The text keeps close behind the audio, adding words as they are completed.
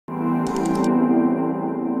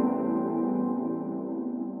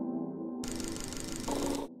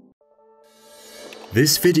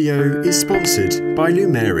This video is sponsored by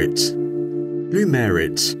Lumerit.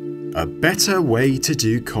 Lumerit, a better way to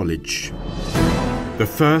do college. The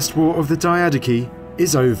First War of the Diadochi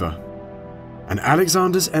is over, and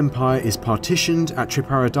Alexander's empire is partitioned at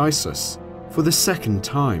Paraitakene for the second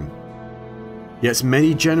time. Yet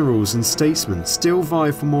many generals and statesmen still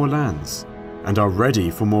vie for more lands, and are ready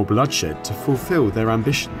for more bloodshed to fulfill their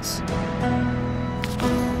ambitions.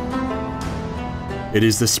 It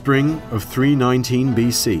is the spring of 319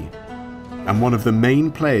 BC, and one of the main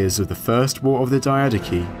players of the First War of the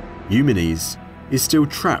Diadochi, Eumenes, is still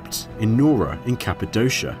trapped in Nora in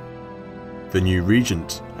Cappadocia. The new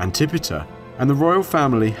regent, Antipater, and the royal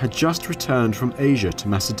family had just returned from Asia to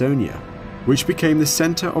Macedonia, which became the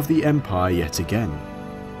centre of the empire yet again.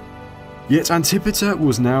 Yet Antipater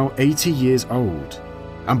was now 80 years old,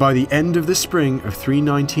 and by the end of the spring of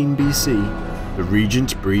 319 BC, the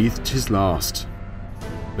regent breathed his last.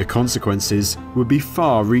 The consequences would be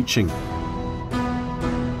far-reaching.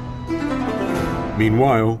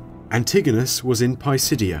 Meanwhile, Antigonus was in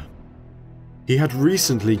Pisidia. He had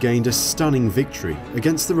recently gained a stunning victory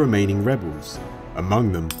against the remaining rebels,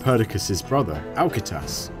 among them Perdiccas' brother,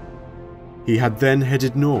 Alcetas. He had then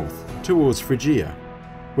headed north, towards Phrygia,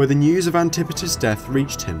 where the news of Antipater's death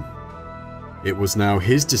reached him. It was now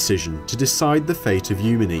his decision to decide the fate of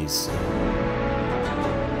Eumenes.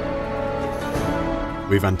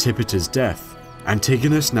 With Antipater's death,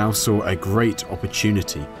 Antigonus now saw a great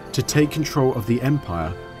opportunity to take control of the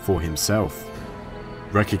empire for himself.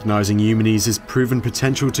 Recognizing Eumenes' proven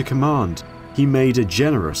potential to command, he made a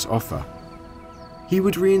generous offer. He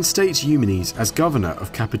would reinstate Eumenes as governor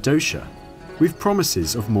of Cappadocia, with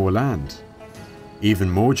promises of more land.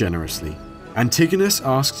 Even more generously, Antigonus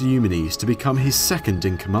asked Eumenes to become his second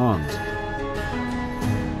in command.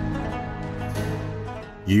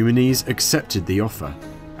 Eumenes accepted the offer,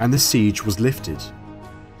 and the siege was lifted.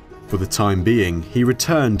 For the time being, he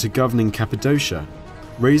returned to governing Cappadocia,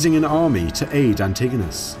 raising an army to aid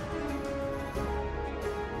Antigonus.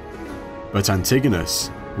 But Antigonus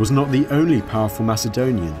was not the only powerful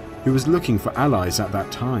Macedonian who was looking for allies at that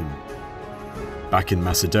time. Back in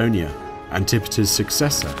Macedonia, Antipater's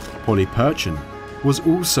successor, Polyperchon, was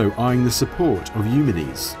also eyeing the support of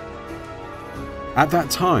Eumenes. At that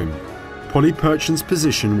time, Polyperchon's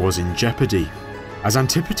position was in jeopardy, as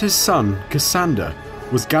Antipater's son, Cassander,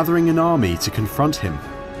 was gathering an army to confront him.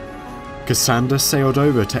 Cassander sailed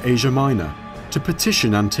over to Asia Minor to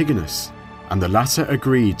petition Antigonus, and the latter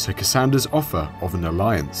agreed to Cassander's offer of an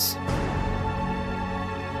alliance.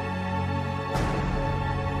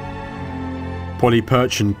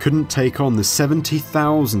 Polyperchon couldn't take on the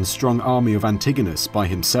 70,000 strong army of Antigonus by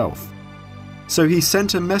himself, so he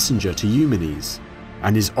sent a messenger to Eumenes,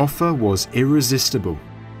 and his offer was irresistible.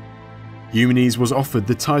 Eumenes was offered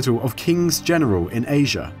the title of King's General in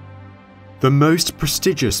Asia, the most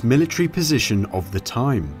prestigious military position of the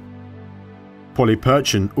time.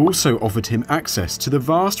 Polyperchon also offered him access to the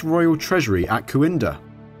vast royal treasury at Coimbra,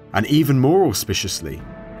 and even more auspiciously,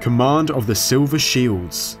 command of the Silver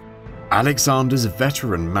Shields, Alexander's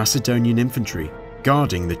veteran Macedonian infantry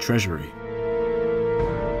guarding the treasury.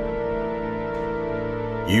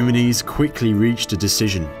 Eumenes quickly reached a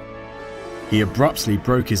decision. He abruptly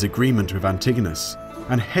broke his agreement with Antigonus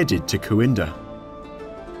and headed to Coimbra.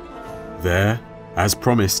 There, as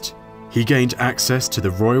promised, he gained access to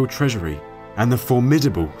the royal treasury and the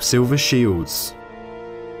formidable Silver Shields.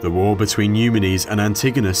 The war between Eumenes and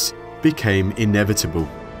Antigonus became inevitable.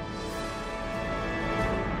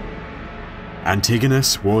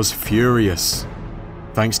 Antigonus was furious.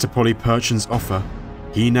 Thanks to Polyperchon's offer,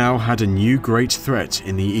 he now had a new great threat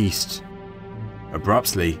in the east.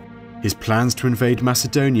 Abruptly, his plans to invade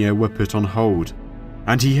Macedonia were put on hold,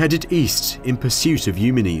 and he headed east in pursuit of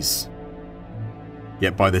Eumenes.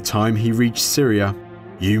 Yet by the time he reached Syria,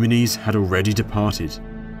 Eumenes had already departed,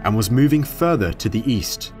 and was moving further to the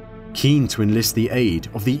east, keen to enlist the aid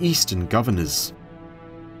of the eastern governors.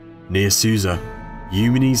 Near Susa,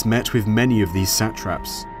 Eumenes met with many of these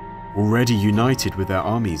satraps, already united with their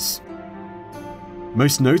armies.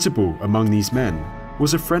 Most notable among these men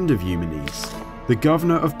was a friend of Eumenes, the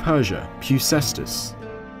governor of Persia, Peucestus.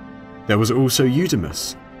 There was also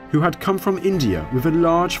Eudemus, who had come from India with a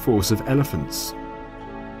large force of elephants.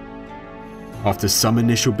 After some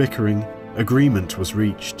initial bickering, agreement was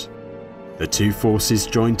reached. The two forces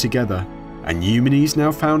joined together, and Eumenes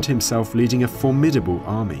now found himself leading a formidable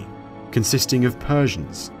army, consisting of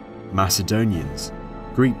Persians, Macedonians,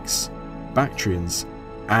 Greeks, Bactrians,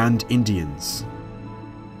 and Indians.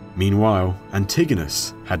 Meanwhile,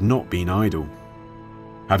 Antigonus had not been idle.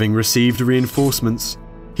 Having received reinforcements,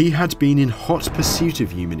 he had been in hot pursuit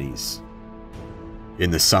of Eumenes. In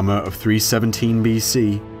the summer of 317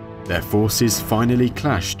 BC, their forces finally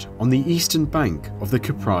clashed on the eastern bank of the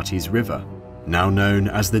Euphrates River, now known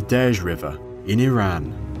as the Dej River, in Iran.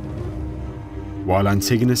 While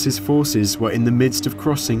Antigonus's forces were in the midst of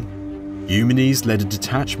crossing, Eumenes led a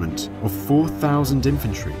detachment of 4,000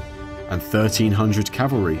 infantry and 1,300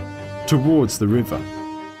 cavalry towards the river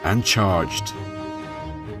and charged.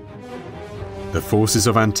 The forces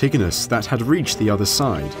of Antigonus that had reached the other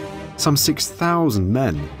side, some 6,000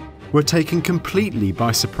 men, were taken completely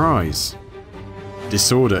by surprise.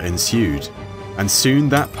 Disorder ensued, and soon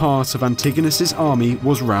that part of Antigonus's army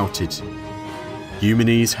was routed.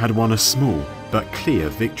 Eumenes had won a small but clear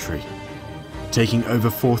victory, taking over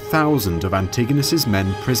 4,000 of Antigonus's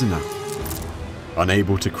men prisoner.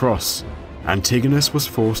 Unable to cross, Antigonus was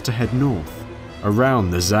forced to head north, around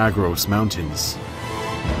the Zagros Mountains.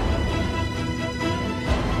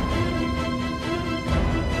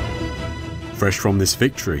 Fresh from this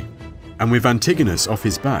victory, and with Antigonus off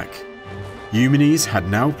his back, Eumenes had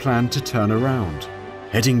now planned to turn around,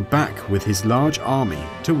 heading back with his large army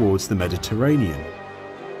towards the Mediterranean.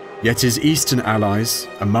 Yet his eastern allies,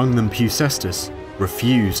 among them Successors,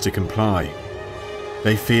 refused to comply.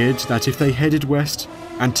 They feared that if they headed west,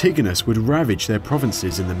 Antigonus would ravage their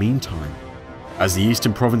provinces in the meantime, as the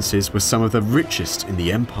eastern provinces were some of the richest in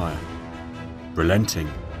the empire.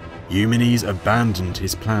 Relenting, Eumenes abandoned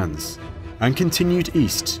his plans and continued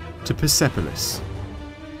east to Persepolis.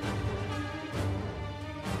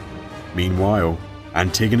 Meanwhile,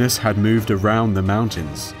 Antigonus had moved around the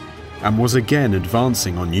mountains and was again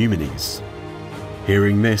advancing on Eumenes.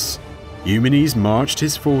 Hearing this, Eumenes marched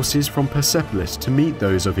his forces from Persepolis to meet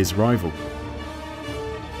those of his rival.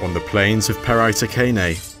 On the plains of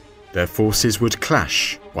Paraitakene, their forces would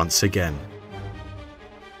clash once again.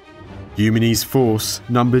 Eumenes' force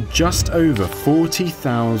numbered just over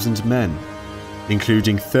 40,000 men,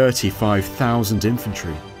 including 35,000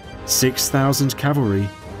 infantry, 6,000 cavalry,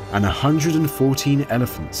 and 114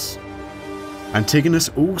 elephants. Antigonus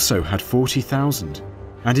also had 40,000,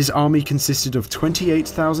 and his army consisted of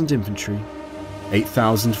 28,000 infantry,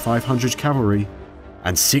 8,500 cavalry,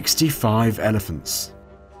 and 65 elephants.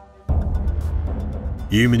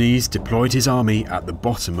 Eumenes deployed his army at the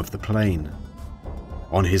bottom of the plain.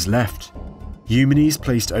 On his left, Eumenes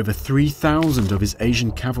placed over 3,000 of his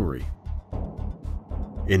Asian cavalry.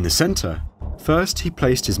 In the centre, first he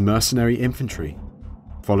placed his mercenary infantry,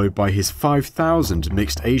 followed by his 5,000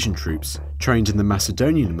 mixed Asian troops trained in the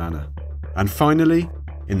Macedonian manner, and finally,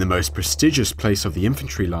 in the most prestigious place of the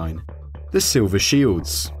infantry line, the Silver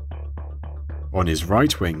Shields. On his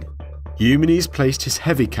right wing, Eumenes placed his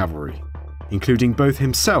heavy cavalry, including both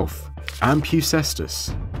himself and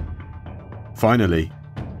Successors. Finally,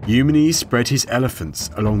 Eumenes spread his elephants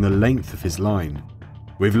along the length of his line,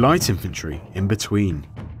 with light infantry in between.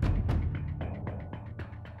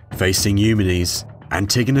 Facing Eumenes,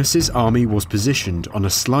 Antigonus's army was positioned on a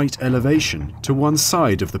slight elevation to one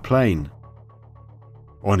side of the plain.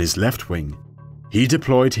 On his left wing, he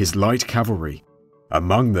deployed his light cavalry,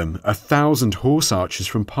 among them 1,000 horse archers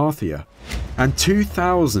from Parthia and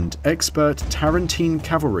 2,000 expert Tarentine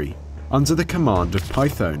cavalry under the command of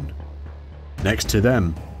Python. Next to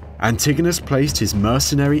them, Antigonus placed his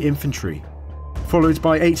mercenary infantry, followed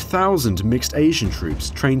by 8,000 mixed Asian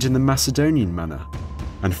troops trained in the Macedonian manner,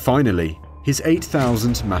 and finally his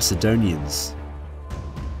 8,000 Macedonians.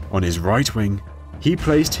 On his right wing, he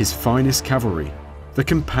placed his finest cavalry, the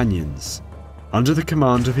Companions, under the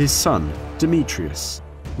command of his son Demetrius,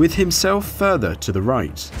 with himself further to the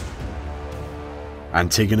right.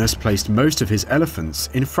 Antigonus placed most of his elephants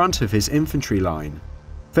in front of his infantry line,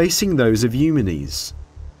 facing those of Eumenes,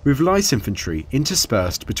 with light infantry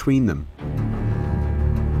interspersed between them.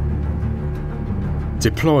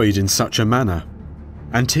 Deployed in such a manner,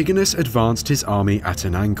 Antigonus advanced his army at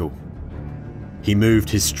an angle. He moved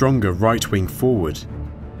his stronger right wing forward,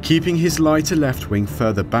 keeping his lighter left wing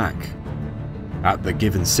further back. At the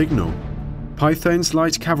given signal, Python's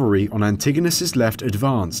light cavalry on Antigonus's left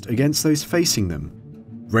advanced against those facing them,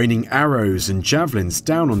 raining arrows and javelins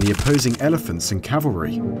down on the opposing elephants and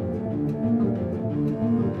cavalry.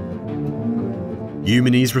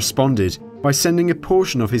 Eumenes responded by sending a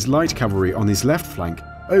portion of his light cavalry on his left flank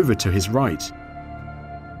over to his right,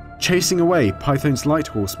 chasing away Python's light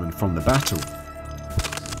horsemen from the battle.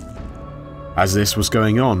 As this was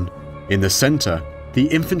going on, in the centre, the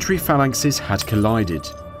infantry phalanxes had collided,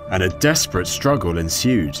 and a desperate struggle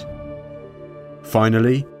ensued.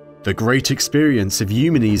 Finally, the great experience of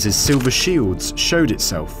Eumenes' silver shields showed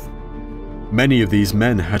itself. Many of these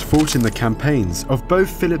men had fought in the campaigns of both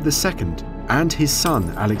Philip II and his son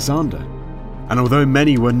Alexander, and although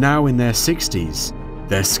many were now in their 60s,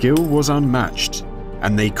 Their skill was unmatched,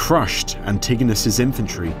 and they crushed Antigonus's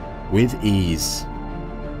infantry with ease.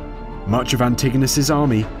 Much of Antigonus's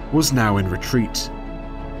army was now in retreat,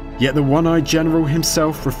 yet the one-eyed general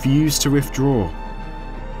himself refused to withdraw.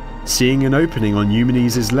 Seeing an opening on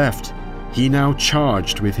Eumenes' left, he now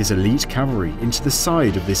charged with his elite cavalry into the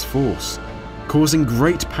side of this force, causing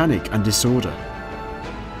great panic and disorder.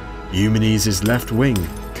 Eumenes' left wing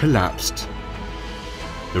collapsed.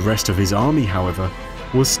 The rest of his army, however,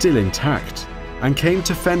 was still intact and came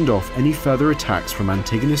to fend off any further attacks from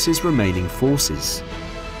Antigonus's remaining forces.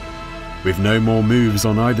 With no more moves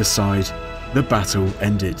on either side, the battle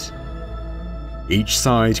ended. Each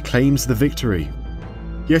side claims the victory,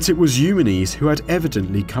 yet it was Eumenes who had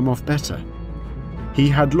evidently come off better. He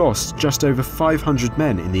had lost just over 500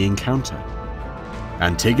 men in the encounter.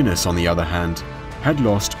 Antigonus, on the other hand, had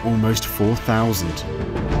lost almost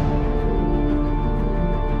 4,000.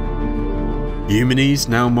 Eumenes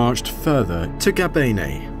now marched further to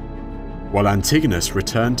Gabiene, while Antigonus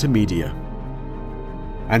returned to Media.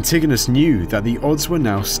 Antigonus knew that the odds were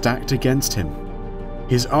now stacked against him.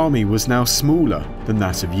 His army was now smaller than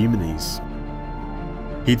that of Eumenes.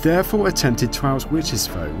 He therefore attempted to outwit his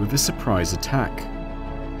foe with a surprise attack.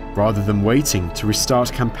 Rather than waiting to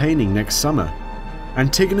restart campaigning next summer,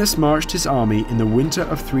 Antigonus marched his army in the winter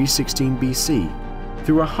of 316 BC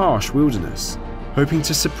through a harsh wilderness, hoping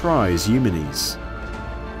to surprise Eumenes.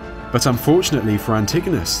 But unfortunately for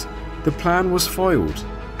Antigonus, the plan was foiled,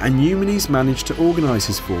 and Eumenes managed to organise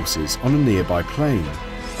his forces on a nearby plain,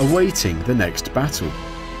 awaiting the next battle.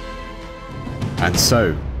 And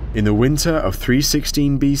so, in the winter of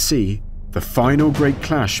 316 BC, the final great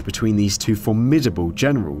clash between these two formidable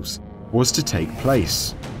generals was to take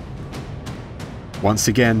place. Once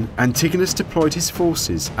again, Antigonus deployed his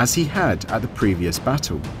forces as he had at the previous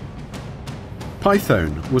battle.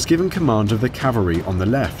 Python was given command of the cavalry on the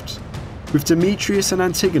left, with Demetrius and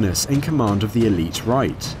Antigonus in command of the elite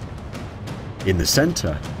right. In the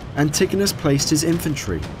centre, Antigonus placed his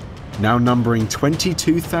infantry, now numbering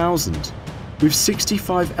 22,000, with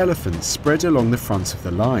 65 elephants spread along the front of the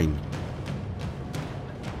line.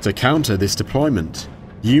 To counter this deployment,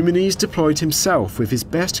 Eumenes deployed himself with his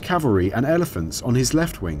best cavalry and elephants on his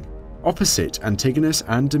left wing, opposite Antigonus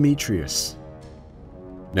and Demetrius.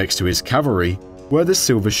 Next to his cavalry were the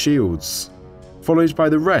silver shields, followed by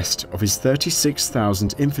the rest of his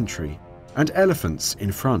 36,000 infantry and elephants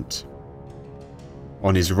in front.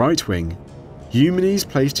 On his right wing, Eumenes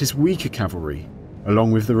placed his weaker cavalry,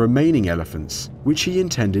 along with the remaining elephants, which he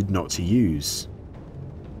intended not to use.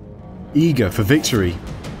 Eager for victory,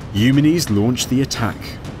 Eumenes launched the attack.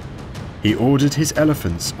 He ordered his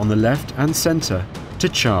elephants on the left and centre to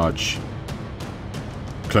charge.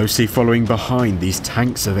 Closely following behind these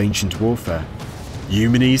tanks of ancient warfare,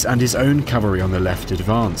 Eumenes and his own cavalry on the left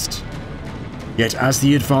advanced. Yet as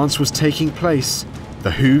the advance was taking place,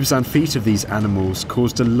 the hooves and feet of these animals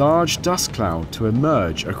caused a large dust cloud to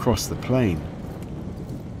emerge across the plain.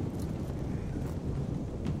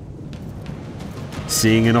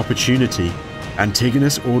 Seeing an opportunity,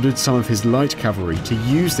 Antigonus ordered some of his light cavalry to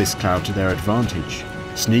use this cloud to their advantage,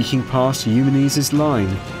 sneaking past Eumenes'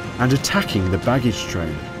 line and attacking the baggage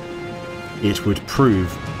train. It would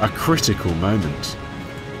prove a critical moment.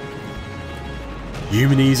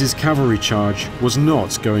 Eumenes' cavalry charge was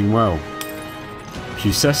not going well.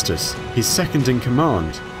 Successors, his second in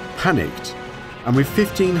command, panicked, and with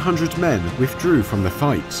 1,500 men withdrew from the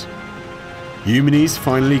fight. Eumenes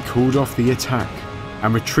finally called off the attack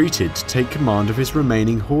and retreated to take command of his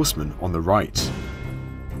remaining horsemen on the right.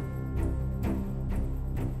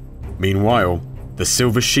 Meanwhile, the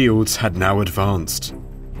silver shields had now advanced,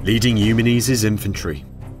 leading Eumenes' infantry.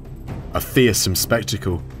 A fearsome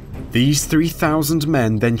spectacle, these 3,000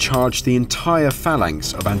 men then charged the entire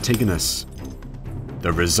phalanx of Antigonus.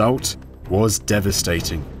 The result was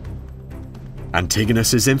devastating.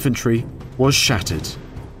 Antigonus' infantry was shattered.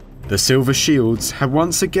 The silver shields had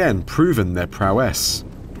once again proven their prowess.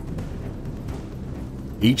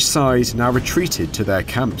 Each side now retreated to their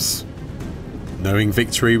camps. Knowing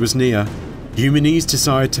victory was near, Eumenes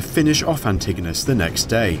decided to finish off Antigonus the next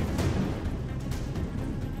day.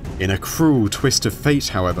 In a cruel twist of fate,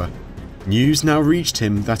 however, news now reached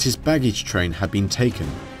him that his baggage train had been taken,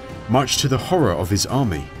 much to the horror of his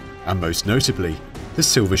army, and most notably, the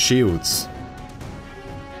silver shields.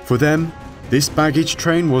 For them, this baggage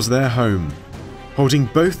train was their home, holding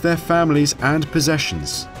both their families and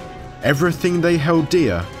possessions. Everything they held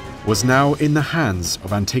dear was now in the hands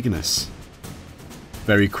of Antigonus.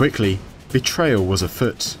 Very quickly, betrayal was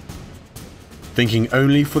afoot. Thinking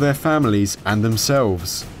only for their families and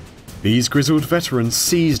themselves, these grizzled veterans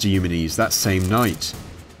seized Eumenes that same night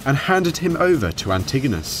and handed him over to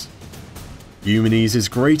Antigonus. Eumenes'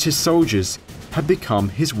 greatest soldiers had become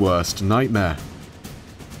his worst nightmare.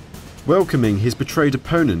 Welcoming his betrayed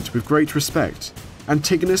opponent with great respect,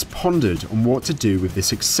 Antigonus pondered on what to do with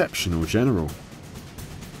this exceptional general.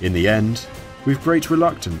 In the end, with great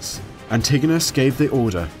reluctance, Antigonus gave the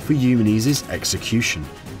order for Eumenes' execution.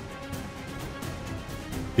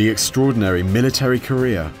 The extraordinary military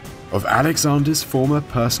career of Alexander's former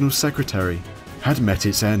personal secretary had met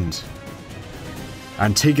its end.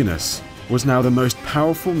 Antigonus was now the most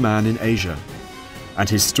powerful man in Asia, and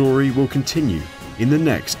his story will continue in the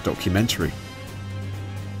next documentary.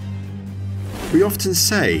 We often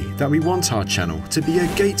say that we want our channel to be a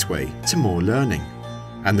gateway to more learning,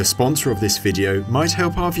 and the sponsor of this video might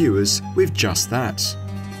help our viewers with just that.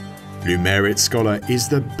 Blue Scholar is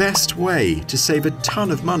the best way to save a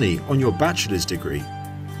ton of money on your bachelor's degree,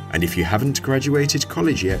 and if you haven't graduated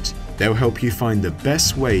college yet, they'll help you find the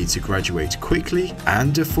best way to graduate quickly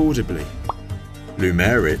and affordably. Blue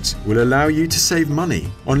will allow you to save money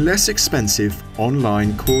on less expensive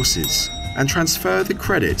online courses and transfer the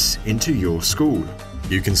credits into your school.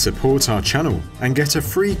 You can support our channel and get a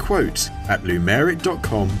free quote at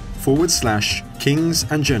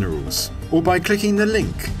bluemerit.com/kingsandgenerals or by clicking the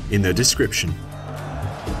link in the description.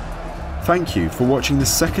 Thank you for watching the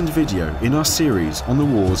second video in our series on the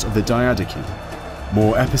wars of the Diadochi.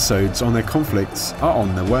 More episodes on their conflicts are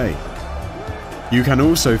on the way. You can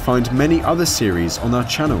also find many other series on our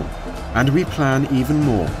channel, and we plan even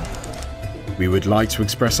more. We would like to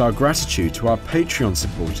express our gratitude to our Patreon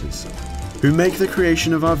supporters, who make the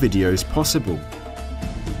creation of our videos possible.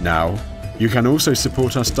 Now, you can also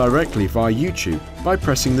support us directly via YouTube by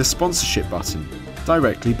pressing the sponsorship button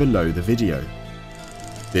directly below the video.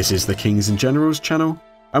 This is the Kings and Generals channel,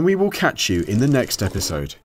 and we will catch you in the next episode.